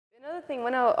Another thing,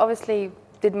 when I obviously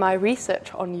did my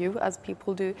research on you, as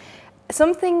people do,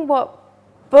 something what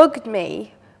bugged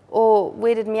me or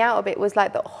weirded me out a bit was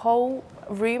like the whole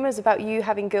rumours about you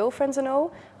having girlfriends and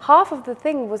all. Half of the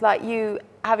thing was like you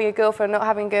having a girlfriend, not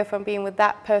having a girlfriend, being with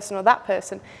that person or that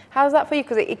person. How's that for you?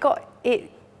 Because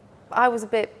I was a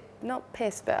bit, not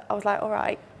pissed, but I was like, all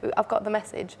right, I've got the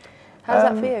message. How's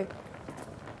that for you?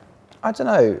 I don't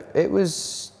know. It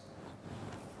was,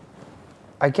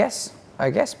 I guess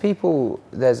people,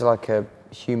 there's like a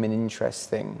human interest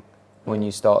thing when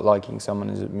you start liking someone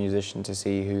as a musician to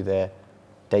see who they're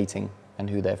dating and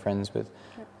who they're friends with.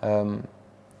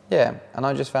 Yeah, and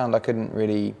I just found I couldn't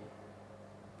really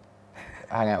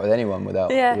hang out with anyone without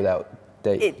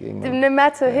dating them. No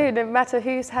matter who, no matter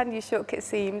whose hand you shook, it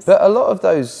seems. But a lot of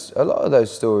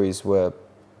those stories were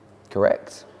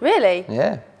correct. Really?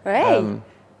 Yeah. Right.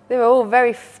 They were all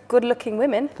very good-looking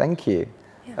women. Thank you.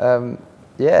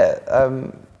 Yeah.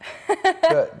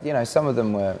 But you know, some of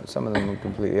them were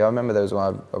completely. I remember there was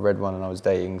one I read one, and I was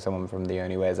dating someone from The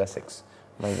Only Way Is Essex.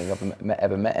 I don't think I've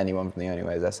ever met anyone from The Only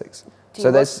Way Is Essex. So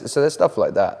there's stuff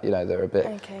like that. You know, they're a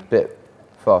bit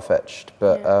far-fetched,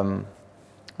 but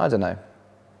I don't know.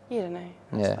 You don't know.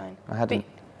 That's fine.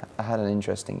 I had an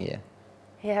interesting year.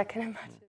 Yeah, I can imagine.